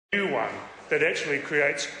new one that actually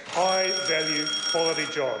creates high-value, quality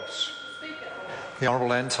jobs. The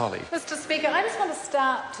Honourable Anne Tully. Mr Speaker, I just want to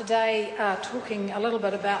start today talking a little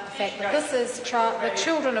bit about the fact that this is the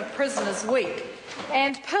Children of Prisoners Week.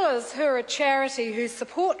 And Pillars, who are a charity who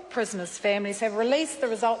support prisoners' families, have released the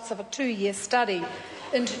results of a 2-year study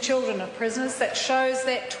into children of prisoners that shows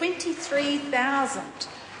that 23,000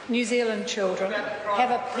 New Zealand children have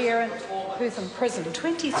a parent who's in prison.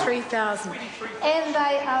 23,000. And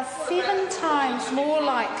they are 7 times more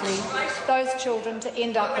likely, those children, to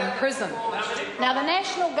end up in prison. Now, the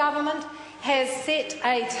national government has set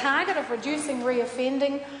a target of reducing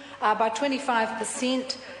reoffending by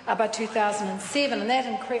 25% by 2007, and that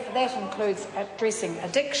includes addressing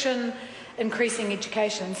addiction, increasing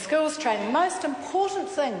education and skills training. The most important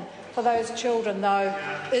thing for those children, though,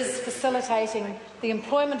 is facilitating the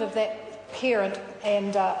employment of that parent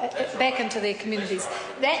and back into their communities.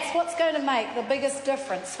 That's what's going to make the biggest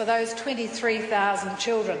difference for those 23,000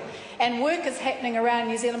 children. And work is happening around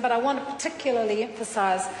New Zealand, but I want to particularly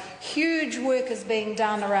emphasise huge work is being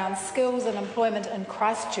done around skills and employment in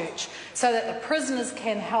Christchurch so that the prisoners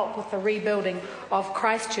can help with the rebuilding of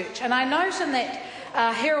Christchurch. And I note in that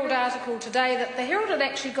Herald article today that the Herald had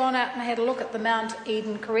actually gone out and had a look at the Mount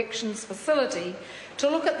Eden Corrections Facility to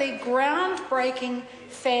look at their groundbreaking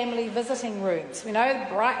family visiting rooms. We know,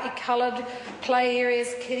 brightly coloured play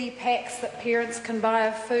areas, kiddie packs that parents can buy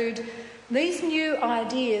of food. These new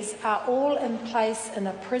ideas are all in place in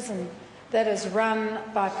a prison that is run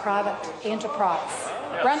by private enterprise,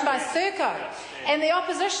 run by Serco. And the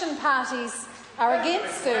opposition parties are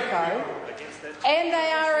against Serco, and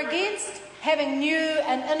they are against having new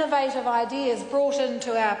and innovative ideas brought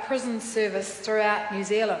into our prison service throughout New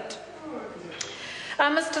Zealand.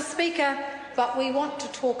 Mr Speaker, but we want to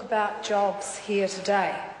talk about jobs here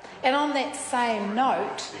today. And on that same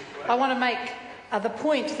note, I want to make the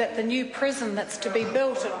point that the new prison that's to be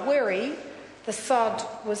built at Wiri, the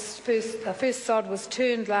first sod was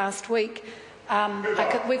turned last week.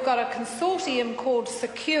 We've got a consortium called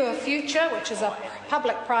Secure Future, which is a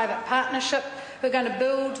public-private partnership. We're going to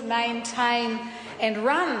build, maintain and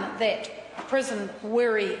run that prison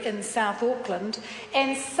Wiri in South Auckland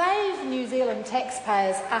and save New Zealand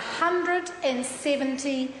taxpayers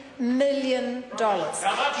 $170 million.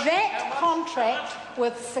 That contract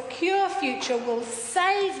with Secure Future will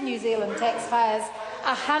save New Zealand taxpayers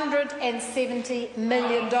 $170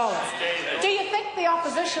 million. Do you think the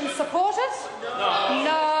opposition support it?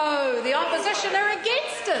 No, the opposition are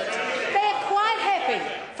against it. They're quite happy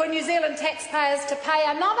for New Zealand taxpayers to pay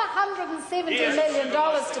another $170 million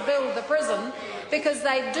to build the prison because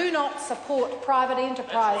they do not support private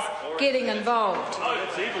enterprise getting involved.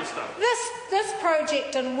 This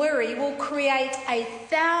project in Wiri will create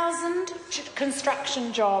 1,000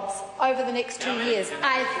 construction jobs over the next 2 years.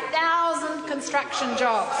 1,000 construction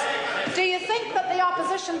jobs. Do you think that the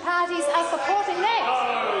opposition parties are supporting that?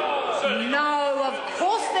 No, of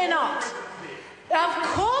course they're not. Of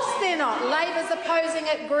course they're not. Labor's opposing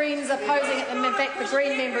it, Greens opposing it, and in fact the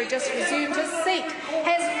Green member who just resumed his seat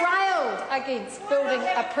has railed against building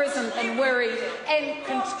a prison in Wiri and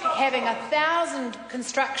having 1,000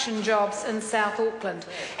 construction jobs in South Auckland.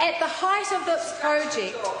 At the height of this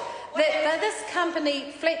project, this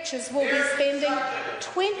company, Fletcher's, will be spending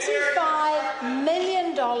 $25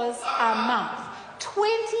 million a month.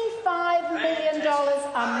 $25 million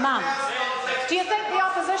a month. Do you think the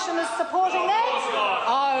opposition is supporting that?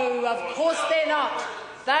 Oh, of course they're not.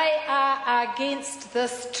 They are against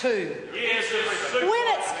this too. When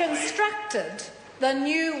it's constructed, the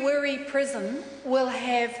new Wiri prison will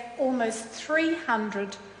have almost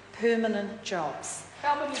 300 permanent jobs.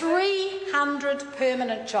 300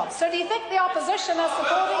 permanent jobs. So do you think the opposition are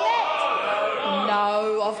supporting that?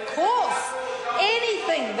 No, of course.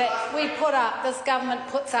 Anything that we put up, this government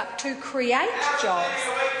puts up to create jobs,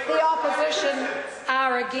 the opposition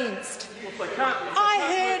are against. I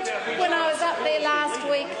heard when I was up there last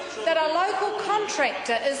week that a local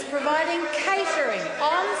contractor is providing catering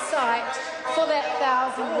on site for that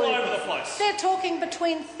 1,000 workers. They're talking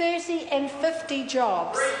between 30 and 50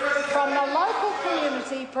 jobs from the local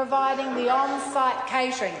community providing the on-site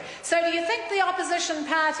catering. So do you think the opposition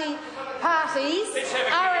parties are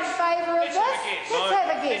in favour of this? Let's have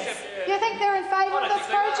a guess. Do you think they're in favour of this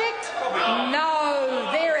project? No,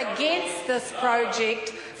 they're against this project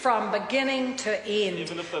from beginning to end.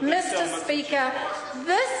 Mr Speaker,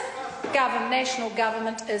 this national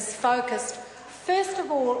government is focused first of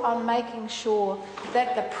all on making sure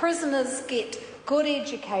that the prisoners get good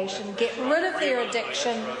education, get rid of their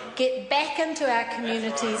addiction, get back into our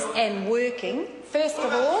communities and working, first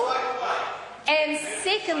of all. And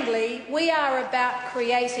secondly, we are about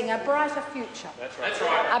creating a brighter future. That's right.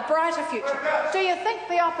 A brighter future. Do you think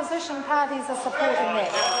the opposition parties are supporting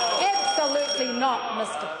that? Absolutely not,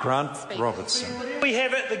 Mr. Grant Speaker. Robertson. We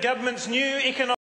have it, the government's new economic